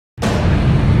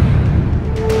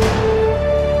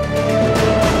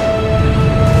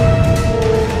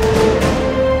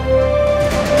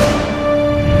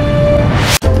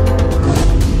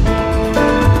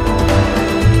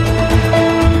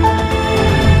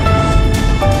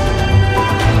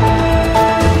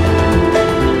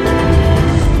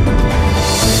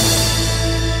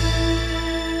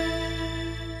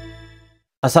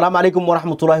السلام عليكم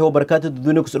ورحمة الله وبركاته.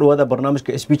 دونك سؤال هذا برنامج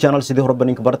كإسبي channel سيده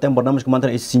ربنا كبرتين برنامج كمان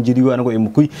ترى السنجديو أنا قوي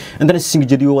مكوي عندنا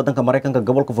السنجديو وطن كمريكان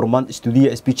كقبل كفرمان استوديو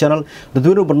إسبي channel.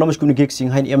 دونك برنامج كوني جيك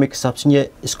سينهاين يامك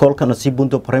سابسنية إسكول كنصيب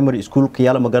بونتو Primary School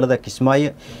كيالا مقالة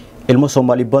كسماية ilmo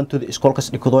Somali Bantu iskoolkaas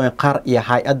dhikadooyin qaar iyo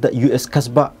hay'adda US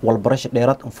Kesocba walbarasho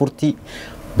dheeraad furti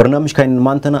barnaamijkan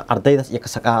maantana ardaydaas iyo ka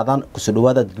saqaadaan ku soo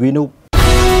dhawaada dadweynuhu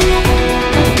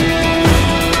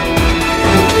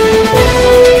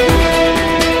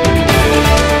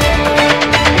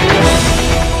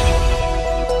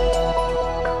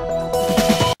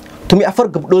tumi afar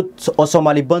gabdhood oo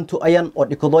Somali Bantu ayaan oo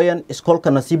dhikadooyin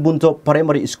iskoolka Nasiib Bundo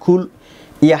Primary School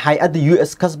iyo hay'adda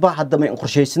US Kesocba hadda ma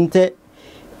qorshaysantay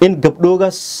in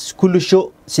gabdhogaas kulisho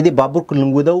sidii baaburka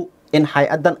langwadaw in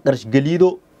hay'adan qarash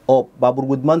galiido oo baabur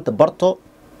wadmaanta barto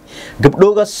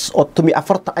gabdhogaas oo tumi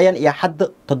afarta ayaan iyo hadda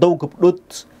todob gabdhood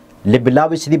la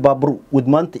bilaabay sidii baabur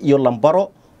wadmaanta iyo lambaro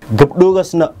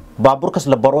gabdhogaasna baaburkaas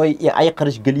la baroy iyo ay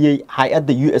qarash galiyay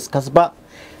hay'adda US Kesocba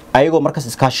ayagoo markaas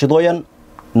iskaashadooyan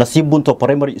Nasiib Bundo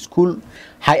Primary School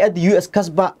hay'adda US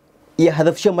Kesocba iyo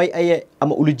hadafsho may ay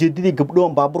ama ulijeedadii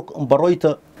gabdhoon baaburka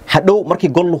baroyta hadhow markii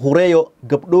gol hureeyo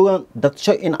gabdhogan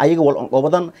dadsho in ayaga wal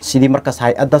onqobadan sidii markaas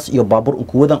hay'adaas iyo baabur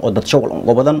ku wadan oo dadsho wal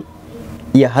onqobadan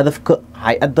iyo hadafka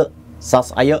hay'adda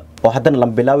saas aya oo haddana la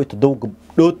bilaaway todob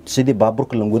gabdhood sidii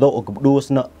baaburka lan wado oo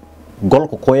gabdhoosna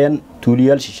golka qoyan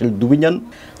tuuliyal shishil duwinyan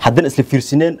haddana isla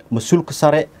fiirsineen mas'uulka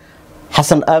sare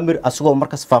Xasan Amir asagoo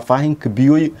markaas faahfaahin ka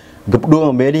biyooy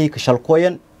gabdhoga meelihii ka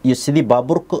shalkooyan iyo sidii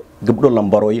baaburka gabdho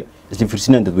lambarooyo isla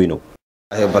fiirsineen dadweynuhu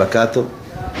barakaatu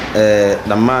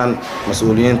dhammaan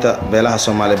mas'uuliyiinta beelaha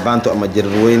Somali Bantu ama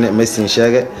jirweyne meesin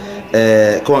sheege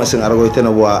kuwan isin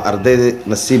aragaytana waa ardayda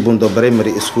Nasiib Bundo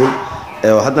Primary School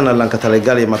oo haddana lan ka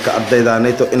talagalay marka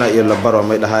ardaydaanayto ina iyo la baro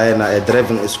may dhahaayna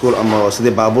driving school ama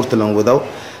sidii baabuurta lan wadaw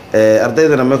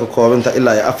ardaydana ma ka koobanta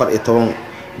ilaa 14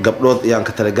 gabdhood ayaan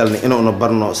ka talagalnay inuu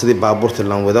barno sidii baabuurta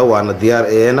lan wadaw waana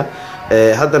diyaar eena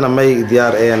haddana may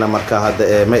diyaar eena marka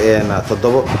hadda may eena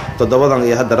todobadan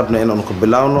iyo hadda rabna inaan ku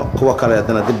bilaawno kuwa kale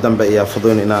haddana dib dambe iyo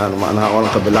fuduun inaan macnaha oo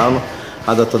ka bilaawno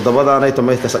hadda todobadan ay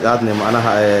tamay ka saqaadnay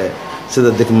macnaha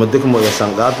sida degmo iyo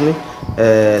sanqaadni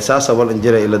saasa wal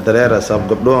injiray ila dareera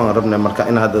sabab gabdhoon rabna marka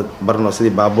in hadda barno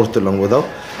sidii baabuurta lan wadaw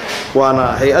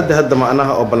waana hay'adda hadda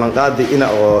macnaha oo ballanqaadi ina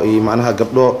oo macnaha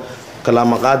gabdho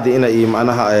kalaama qaadi ina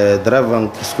macnaha driving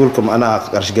schoolka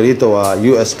macnaha qarashgaliita waa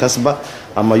US Kesocba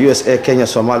ama USA Kenya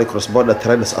Somali Cross Border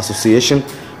Traders Association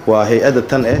waa hay'adda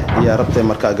tan iyo rabtay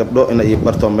marka gabdho ina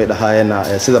barto may dhahaayna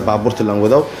sida baabuurta lan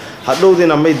wadaw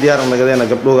hadhowdina may diyaar nagadeena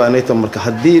gabdhoga anayto marka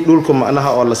hadii dhulku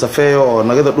macnaha oo la safeeyo oo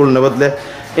nagada dhul nabad leh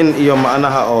in iyo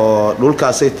macnaha oo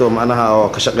dhulkaasayto macnaha oo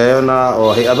ka shaqeeyona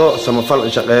oo hay'ado samafal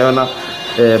shaqeeyona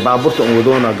baabuurta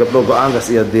wadoona gabdho go'aankas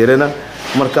iyo diirana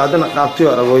marka hadana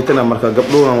qaabtiyo aragooytana marka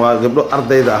gabdhogan waa gabdho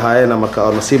ardayda ahaayeen marka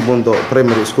oo Nasiib Bundo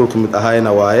Primary School kumid ahaayeen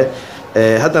waaye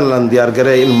haddana lan diyaar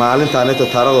gareey in maalintaanayto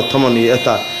taarado 10 iyo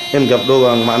eta in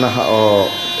gabdhogan macnaha oo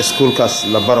iskuulkaas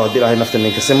la baro hadii ay nafta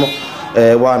ninka simo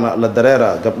waana la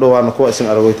dareera gabdho waana kuwa isin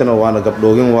aragooytana waana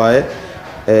gabdhoogin waaye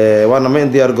waana ma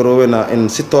in diyaar garoowena in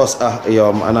si toos ah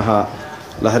iyo macnaha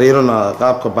la xiriirona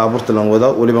qaabka baabuurta lan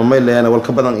wada waliba may leeyana wal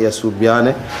ka badan iyo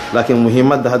suubiyaane laakiin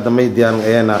muhiimadda hadda may diyaar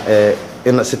ayana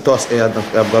in si toos ay hadda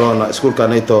qaabgalona iskuulka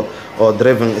nayto oo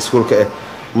driving iskuulka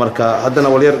marka haddana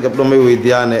wal yar gabdho may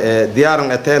weydiyaan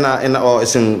diyaaran ateena in oo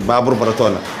isin baabur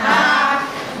baratona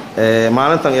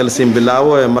maalintan la siin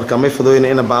bilaawo marka may fudooyina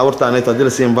in baabuurta nayto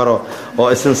dil siin baro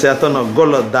oo isin seetona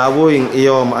gol daawooyin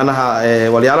iyo macnaha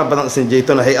walyaalo badan isin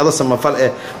jeeytona hay'ado samafal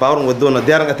baabur wadoona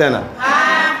diyaaran ateena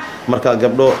marka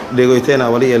gabdho dheegoyteena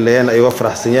wali leeyana ay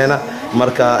faraxsanyeena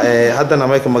marka haddana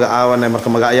may ka magacaawana marka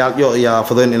magacayaal iyo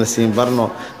fudooyin in siin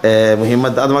barno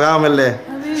muhiimadda ad magacaamel leh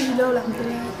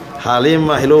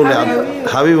Halima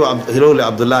Habibu Hilowle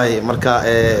Abdullahi marka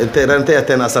intee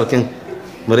ateena asalkin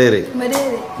mareere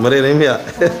miya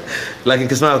laakiin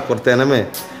kismaa qorteena me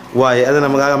waay adana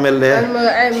magacaamel leh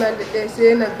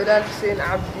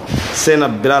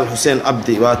Zainab Bilal Hussein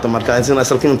Abdi waata marka isna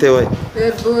asalkin intee way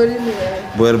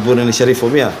Boorborin Sharif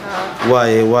miya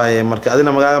waay marka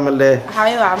adina magacaamel leh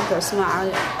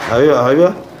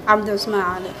Habiba عبد اسماء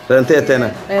علي انت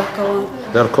اتنا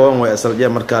ركون واسلجه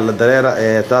marka la dareera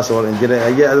taas oo injineer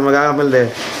ay aad magacaamel leh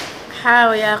xaaw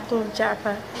yaqub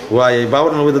jaafar waay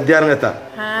baawrna wada diyaarnata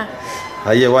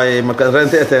haye waay marka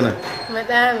ranta اتنا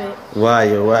madame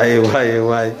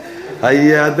waay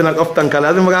haye hadana qoftan kale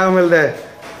aad magacaamel leh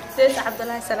Sayyid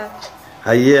Abdullah Salaam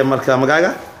haye marka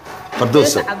magaca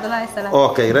Fardus Abdullah Salaam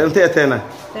okay ranta اتنا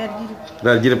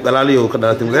رجل دلاليو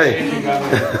كدالتي مغاي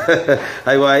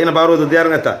هاي واي انا باروده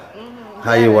ديارنتا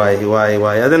هاي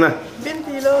واي ادنا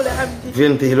بنتي لو عبدي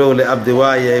بنت هلول عبد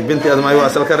واي بنت أنا ما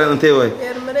يواصل كرن أنت واي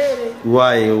يا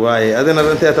مريري واي أدينا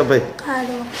أنت تبي هذا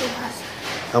مكتوب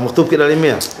حسن مكتوب كده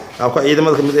لمية أو كعيد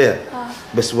ما ذكرت إيه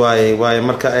بس واي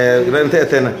مركا أنت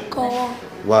أتينا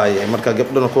واي مركا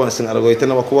قبلنا كون سن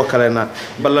أرجويتنا وكوا كلنا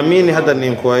بلميني هذا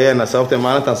النيم كوينا سويت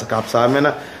معنا سكاب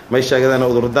سامنا ما يشاهدنا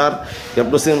أدور دار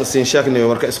قبل سن شاكني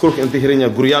مركا سكولك أنت هرينا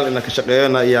غريال إنك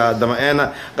شقينا يا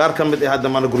دمائنا قار كم بدي هذا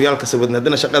ما غريال كسبنا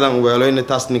هدنا شقنا ويلين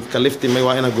تاسني كلفتي ما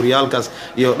يوانا غريال كاس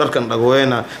يقدر كان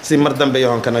رجوينا سي مردم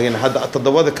بيهون كنا جينا هذا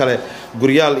التضوّد كله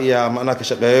غريال يا ما أنا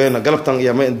كشقينا قلبتن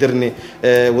يا ما ندرني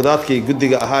وذاتك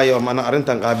جدّي هاي وما أنا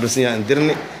أرنتن قابلسني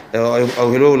ندرني أو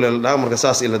هلول لا مركز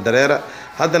أساس إلى الدريرة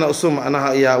هذا أصوم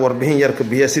أنا يا وربهين يركب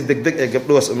بيها سيد دق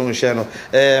قبلوس إنه شانو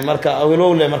مركز أو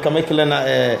هلول مركز ما يكلنا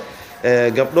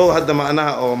قبلو هذا ما أنا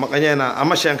أو مقنعنا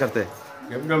أما شان كرته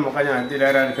قبل مقنع هدي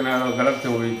لا رأينا غلبت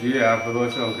ويدي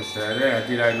عفدوش وانكسره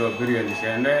هدي لا لو بريء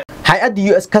لشانه hay-adda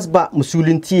US Kesocba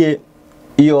mas-uuliintiye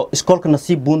iyo iskoolka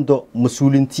Nasiib Bundo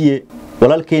mas-uuliintiye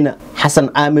walaalkeena Xasan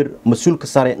Aamir mas-uulka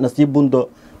sare Nasiib Bundo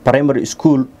Primary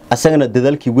School asagana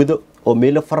dadaalkii wado oo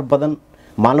meelo far badan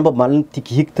maalintii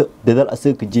ka higta dadaal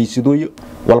asaga ka jeeysadooyo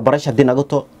walbarash hadii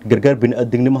nagato gargaar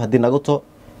bini'aadanimo hadii nagato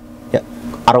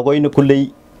aragoyna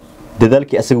kulley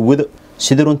dadaalkii asaga wado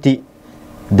sidii runtii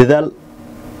dadaal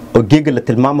oo geega la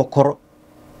tilmaamo karo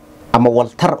ama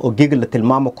waltar oo geega la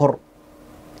tilmaamo karo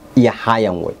iyo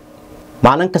haayan way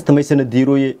maalin kasta maysana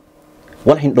diirooye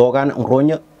wal hindhoogaana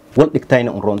unroonya wal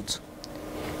dhigtayna unroonta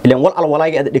ilaan wal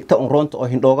alwalaayga aad dhigta unroonta oo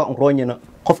hindhooga unroonyana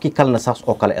qofkii kalena saas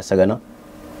oo kale asagana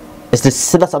isla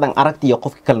sidaas adan aragti iyo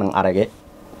qofkii kalena arage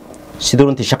sidoo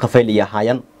runtii shaqo fayl iyo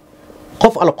haayan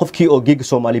qof ala qofkii oo geega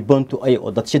Somali Bantu ay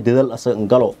oo dadsha dadaal asaga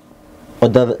galo oo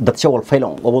dadsha wal fayl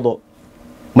oo qabado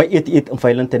ma eet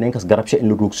faylanta ninkaas garabsha in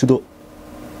la ruugsido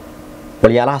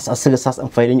walyaalahaas asaga saas aan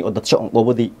faylin oo dadsha oo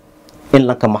qabadi in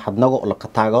la ka maxadnago oo la ka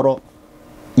taagaro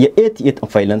iyo eet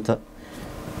faylanta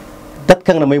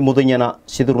dadkana may mudanyana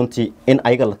sidoo runtii in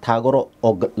ayaga la taagaro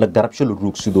oo la garabsho la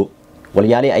ruugsido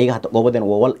walyaali ayaga hada qabadeen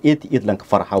waa wal eet lan ka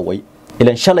farxa way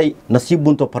ilaan shalay Nasiib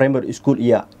Bundo Primary School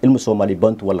iyo ilmu Somali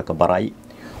Bantu wala ka baray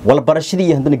wala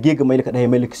barashadii hadana geega meel ka dhahay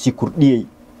meel ka sii kordhiyay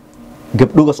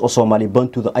gabdhogaas oo Somali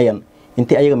Bantu ayan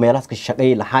intii ayaga meelahaas ka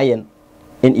shaqeey lahaayeen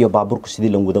in iyo baaburku sidii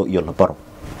lan wado iyo la baro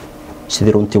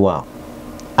sidii runtii waa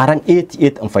aran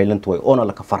eet an faylant way oo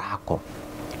la ka farxa ko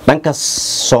dhankaas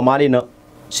Soomaalina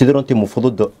sidii runtii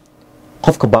mufududo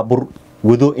qofka baabur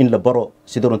wado in la baro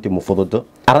sidii runtii mufududo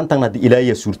arantan hadii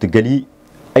ilaahay suurtagali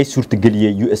ay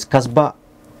suurtagaliyay US Kesocba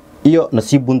iyo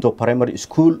Nasiib Bundo Primary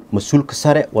School mas'uulka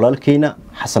sare walaalkeena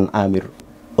Xasan Aamir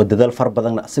oo dadaal far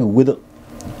badan asaga wado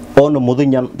oo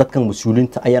mudanyan dadkan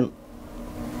mas'uuliinta ayan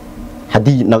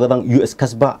hadii nagadan US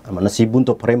Kesocba ama Nasiib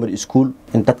Bundo Primary School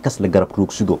in dadkas la garab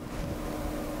ruugsido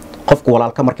qofka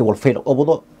walaalka markii wal fayl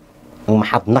qabado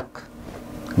maxadnak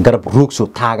garab ruugso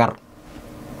taagar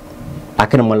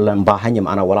laakiin ma lan baahanya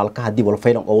macna walaalka hadii wal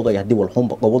fayl qabado hadii wal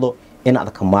xumba qabado in aad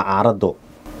ka maarado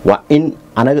waa in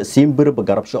anaga siimbir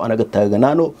garabsho anaga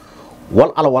taaganaano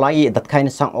wal ala walaayay dadkayna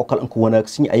san oo kale ku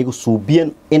wanaagsan ayaga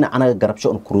suubiyan in anaga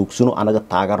garabsho aan ku ruugsano anaga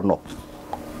taagarno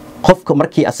qofka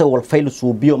markii asaga wal fayl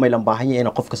suubiyo ma lan baahanya in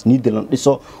qofkas niidilan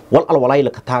dhiso wal ala walaayay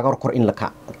la ka taagaro kor in la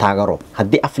ka taagaro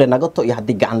hadii afle nagato iyo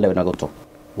hadii gacan le nagato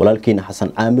walaalkeena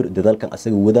Xasan Aamir dadaalkan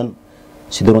asaga wadan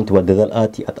sidoo runtii waa dadaal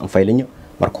aati aan faylinyo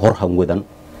marka hor han wadan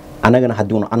anagana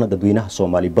hadii aan dadweynaha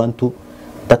Somali Bantu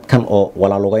dadkan oo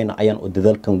walaalogayna ayaan oo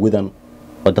dadaalkan wadan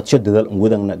oo dadsho dadaal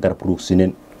wadanna garab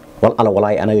ruugsineen wal ala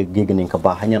walaay anaga geeganin ka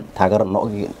baahanyan taageero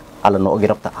noogi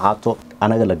rabta ahaato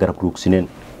anaga la garab ruugsineen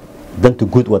danta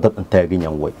guud waa dad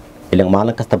taaganyan way ilaan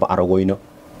maalin kasta ba aragoyno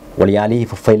waliyaalihii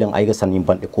faylan ayaga sanin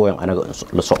bandhigooyan anaga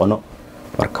la socono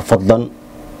marka fadlan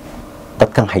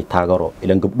dadkan hay taagaro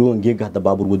ilaan gabdhoon geega hada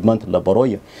baabur wadmaanta la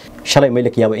barooyo shalay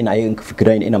meelka yaaba in ayaga ka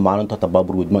fikirayeen in maalinta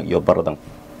baabur wadmaan iyo baradan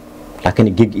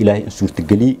laakiin geeg ilaahay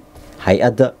suurtagali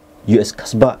hay-adda US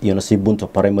Kesocba iyo Nasiib Bundo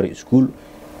Primary School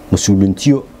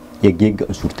mas'uuliintiyo iyo geega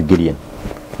suurtagaliyeen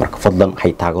marka fadlan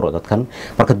hay taagaro dadkan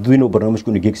marka dadweynaha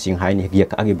barnaamijku geeg siin hayni higiya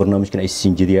ka agi barnaamijkan ay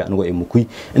siin jeediyaa anigu ay mukuy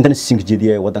intan siin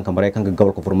jeediyaa wadanka Mareykanka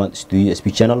gobolka Vermont studio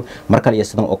SP channel marka la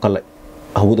sidan oo kale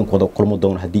awoodan kooda kulmo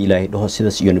doon hadii ilaahay dhaho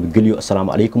sidaas iyo nabadgelyo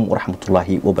assalaamu alaykum wa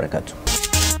rahmatullahi wa barakatuh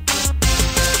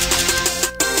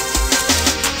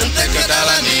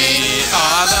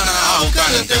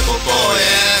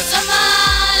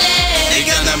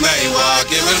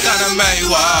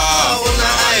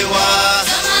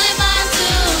Somali Bantu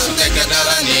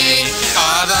Tekadalani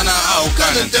Adana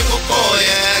Aukan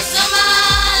Tekokoye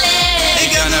Somali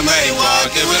Igana Maiwa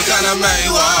Kibirkana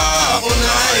Maiwa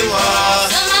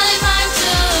Somali Bantu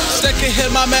seki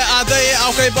hilmame adai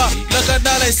aukaiba laka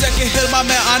dalai seki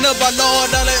hilmame anaba lo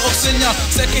dalai oksinya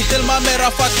seki hilmame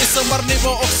rafaki samarni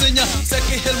bo oksinya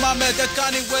seki hilmame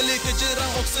kakani weli kejiran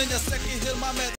oksinya seki hilmame